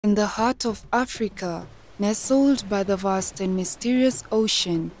In the heart of Africa, nestled by the vast and mysterious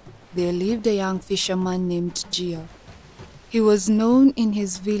ocean, there lived a young fisherman named Gia. He was known in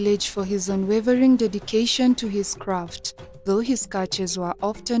his village for his unwavering dedication to his craft, though his catches were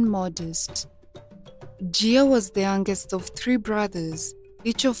often modest. Gia was the youngest of three brothers,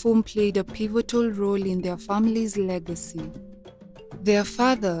 each of whom played a pivotal role in their family's legacy. Their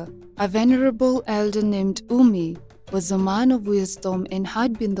father, a venerable elder named Umi, was a man of wisdom and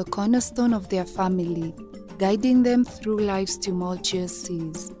had been the cornerstone of their family, guiding them through life's tumultuous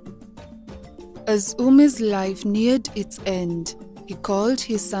seas. As Umi's life neared its end, he called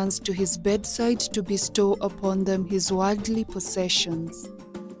his sons to his bedside to bestow upon them his worldly possessions.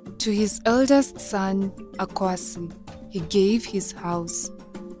 To his eldest son, Akwasi, he gave his house,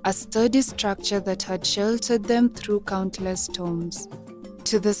 a sturdy structure that had sheltered them through countless storms.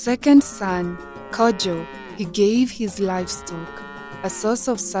 To the second son, Kojo, he gave his livestock, a source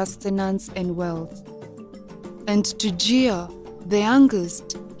of sustenance and wealth. And to Gia, the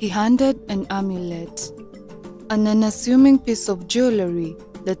youngest, he handed an amulet, an unassuming piece of jewelry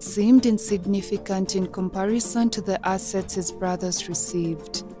that seemed insignificant in comparison to the assets his brothers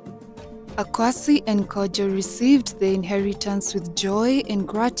received. Akwasi and Kojo received the inheritance with joy and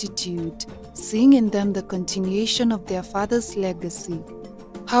gratitude, seeing in them the continuation of their father's legacy.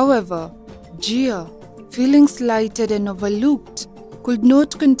 However, Gia, feeling slighted and overlooked, could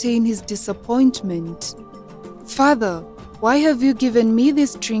not contain his disappointment. "Father, why have you given me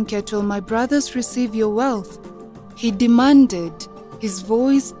this trinket while my brothers receive your wealth?" he demanded, his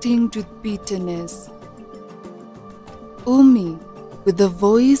voice tinged with bitterness. Umi, with a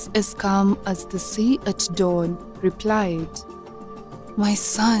voice as calm as the sea at dawn, replied, "My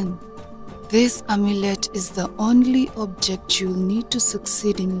son, this amulet is the only object you'll need to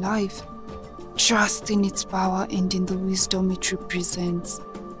succeed in life. Trust in its power and in the wisdom it represents."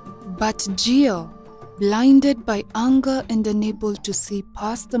 But Gia, blinded by anger and unable to see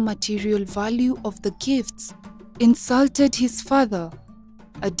past the material value of the gifts, insulted his father,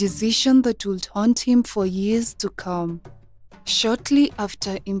 a decision that would haunt him for years to come. Shortly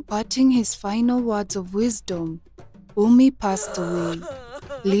after imparting his final words of wisdom, Umi passed away,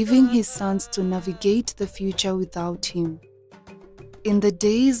 leaving his sons to navigate the future without him. In the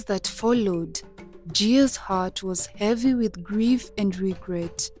days that followed, Gia's heart was heavy with grief and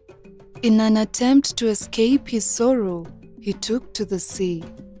regret. In an attempt to escape his sorrow, he took to the sea,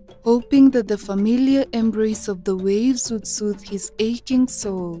 hoping that the familiar embrace of the waves would soothe his aching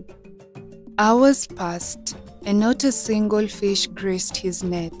soul. Hours passed, and not a single fish graced his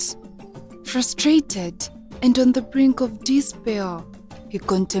net. Frustrated and on the brink of despair, he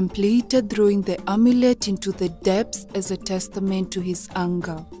contemplated throwing the amulet into the depths as a testament to his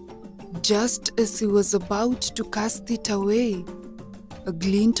anger. Just as he was about to cast it away, a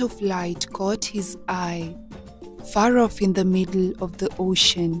glint of light caught his eye, far off in the middle of the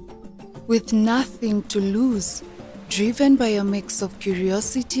ocean. With nothing to lose, driven by a mix of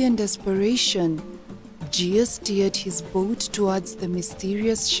curiosity and desperation, Gia steered his boat towards the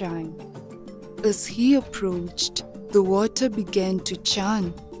mysterious shine. As he approached, the water began to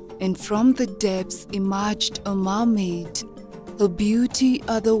churn, and from the depths emerged a mermaid, her beauty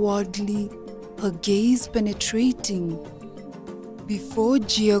otherworldly, her gaze penetrating. Before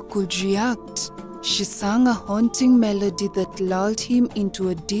Gia could react, she sang a haunting melody that lulled him into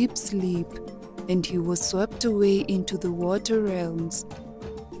a deep sleep, and he was swept away into the water realms.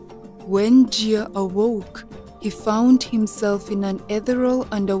 When Gia awoke, he found himself in an ethereal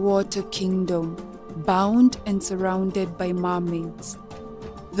underwater kingdom, bound and surrounded by mermaids.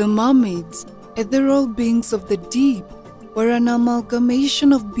 The mermaids, ethereal beings of the deep, were an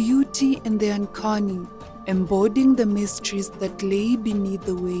amalgamation of beauty and the uncanny, embodying the mysteries that lay beneath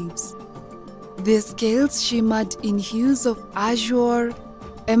the waves. Their scales shimmered in hues of azure,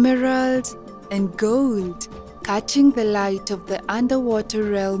 emerald, and gold, catching the light of the underwater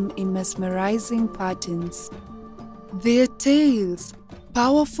realm in mesmerizing patterns. Their tails,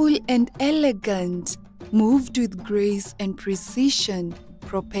 powerful and elegant, moved with grace and precision,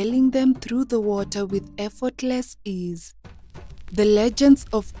 propelling them through the water with effortless ease. The legends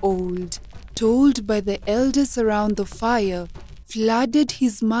of old, told by the elders around the fire, flooded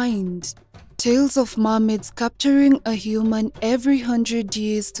his mind. Tales of mermaids capturing a human every 100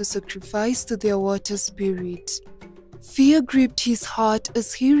 years to sacrifice to their water spirit. Fear gripped his heart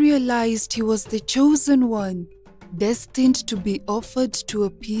as he realized he was the chosen one, destined to be offered to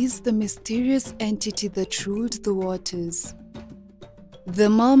appease the mysterious entity that ruled the waters. The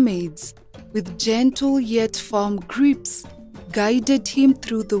mermaids, with gentle yet firm grips, guided him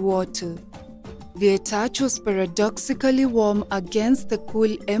through the water. Their touch was paradoxically warm against the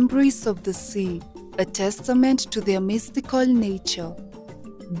cool embrace of the sea, a testament to their mystical nature.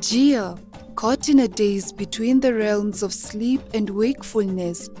 Gia, caught in a daze between the realms of sleep and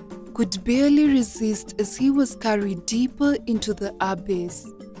wakefulness, could barely resist as he was carried deeper into the abyss.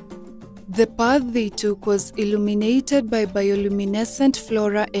 The path they took was illuminated by bioluminescent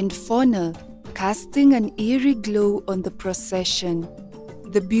flora and fauna, casting an eerie glow on the procession.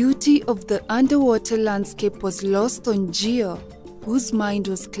 The beauty of the underwater landscape was lost on Gia, whose mind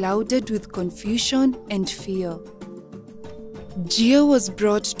was clouded with confusion and fear. Gia was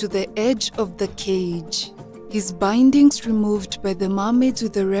brought to the edge of the cage, his bindings removed by the mermaids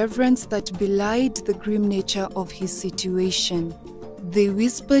with a reverence that belied the grim nature of his situation. They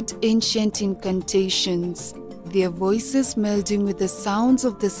whispered ancient incantations, their voices melding with the sounds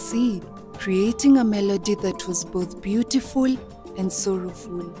of the sea, creating a melody that was both beautiful and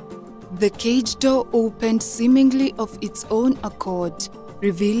sorrowful. The cage door opened seemingly of its own accord,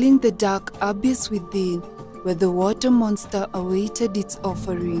 revealing the dark abyss within, where the water monster awaited its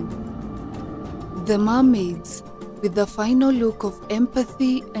offering. The mermaids, with a final look of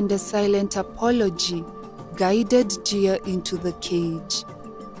empathy and a silent apology, guided Gia into the cage.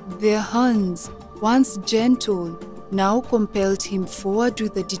 Their hands, once gentle, now compelled him forward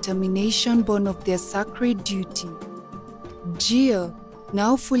with the determination born of their sacred duty. Gia,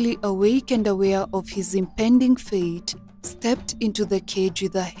 now fully awake and aware of his impending fate, stepped into the cage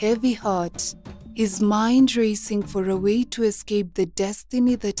with a heavy heart, his mind racing for a way to escape the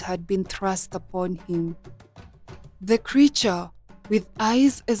destiny that had been thrust upon him. The creature, with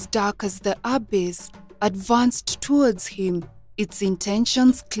eyes as dark as the abyss, advanced towards him, its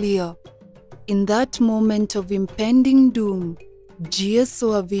intentions clear. In that moment of impending doom, Gia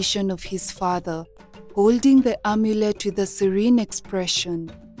saw a vision of his father, holding the amulet with a serene expression.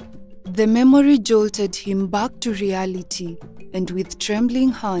 The memory jolted him back to reality, and with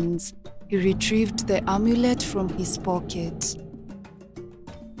trembling hands, he retrieved the amulet from his pocket.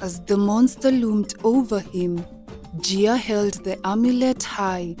 As the monster loomed over him, Gia held the amulet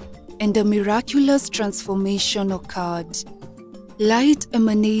high, and a miraculous transformation occurred. Light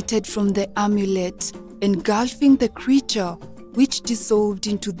emanated from the amulet, engulfing the creature, which dissolved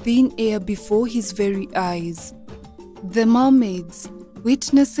into thin air before his very eyes. The mermaids,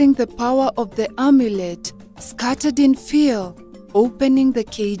 witnessing the power of the amulet, scattered in fear, opening the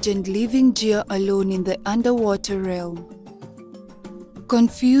cage and leaving Gia alone in the underwater realm.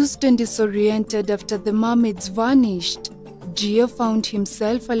 Confused and disoriented after the mermaids vanished, Gia found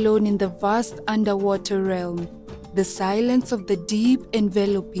himself alone in the vast underwater realm, the silence of the deep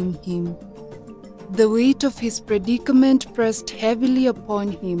enveloping him. The weight of his predicament pressed heavily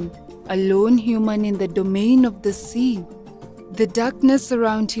upon him, a lone human in the domain of the sea. The darkness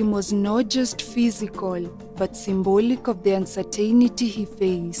around him was not just physical, but symbolic of the uncertainty he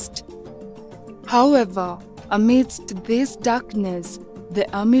faced. However, amidst this darkness, the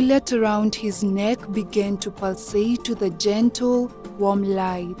amulet around his neck began to pulsate with a gentle, warm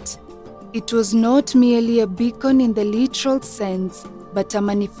light. It was not merely a beacon in the literal sense, but a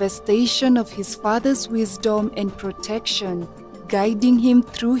manifestation of his father's wisdom and protection, guiding him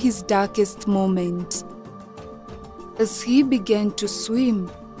through his darkest moment. As he began to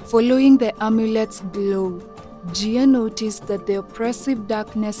swim, following the amulet's glow, Gia noticed that the oppressive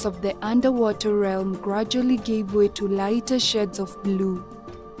darkness of the underwater realm gradually gave way to lighter shades of blue.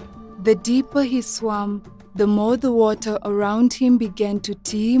 The deeper he swam, the more the water around him began to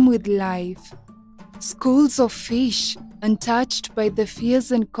teem with life. Schools of fish, untouched by the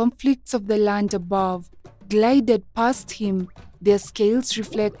fears and conflicts of the land above, glided past him, their scales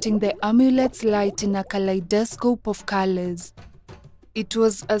reflecting the amulet's light in a kaleidoscope of colors. It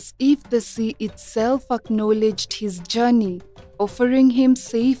was as if the sea itself acknowledged his journey, offering him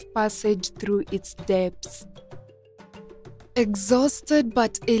safe passage through its depths. Exhausted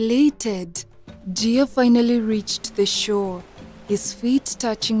but elated, Gia finally reached the shore, his feet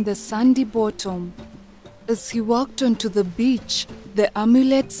touching the sandy bottom. As he walked onto the beach, the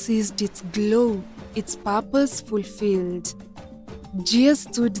amulet seized its glow, its purpose fulfilled. Gia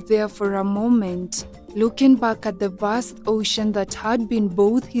stood there for a moment, looking back at the vast ocean that had been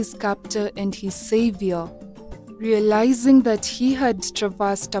both his captor and his savior, realizing that he had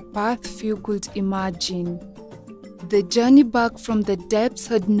traversed a path few could imagine. The journey back from the depths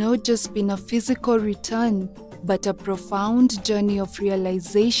had not just been a physical return, but a profound journey of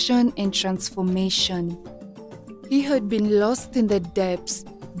realization and transformation. He had been lost in the depths,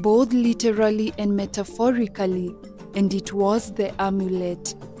 both literally and metaphorically, and it was the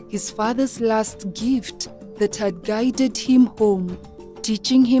amulet, his father's last gift, that had guided him home.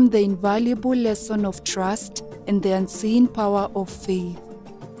 teaching him the invaluable lesson of trust and the unseen power of faith.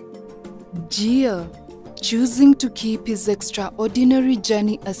 Gia, choosing to keep his extraordinary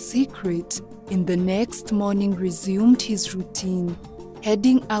journey a secret, in the next morning resumed his routine,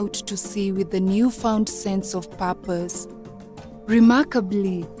 heading out to sea with a newfound sense of purpose.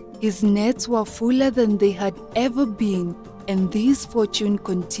 Remarkably, his nets were fuller than they had ever been, and this fortune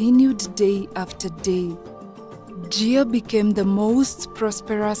continued day after day. Gia became the most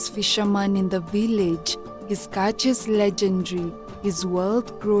prosperous fisherman in the village, his catches legendary, his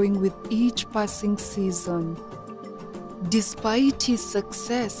wealth growing with each passing season. Despite his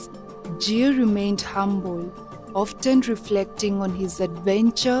success, Gia remained humble, often reflecting on his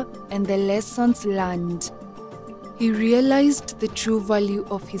adventure and the lessons learned. He realized the true value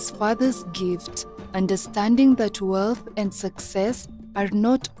of his father's gift, understanding that wealth and success are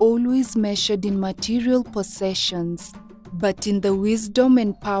not always measured in material possessions, but in the wisdom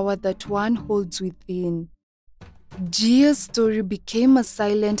and power that one holds within. Gia's story became a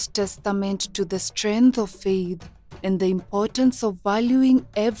silent testament to the strength of faith and the importance of valuing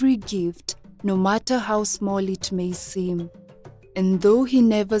every gift, no matter how small it may seem. And though he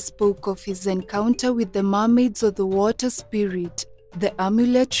never spoke of his encounter with the mermaids or the water spirit, the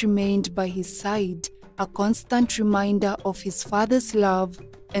amulet remained by his side, a constant reminder of his father's love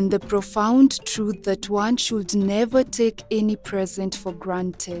and the profound truth that one should never take any present for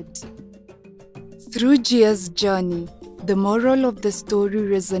granted. Through Gia's journey, the moral of the story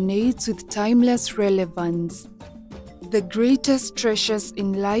resonates with timeless relevance. The greatest treasures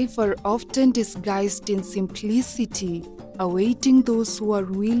in life are often disguised in simplicity, awaiting those who are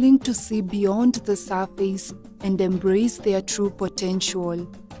willing to see beyond the surface and embrace their true potential.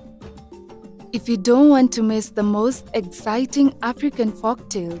 If you don't want to miss the most exciting African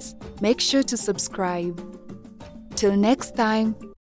folktales, make sure to subscribe. Till next time.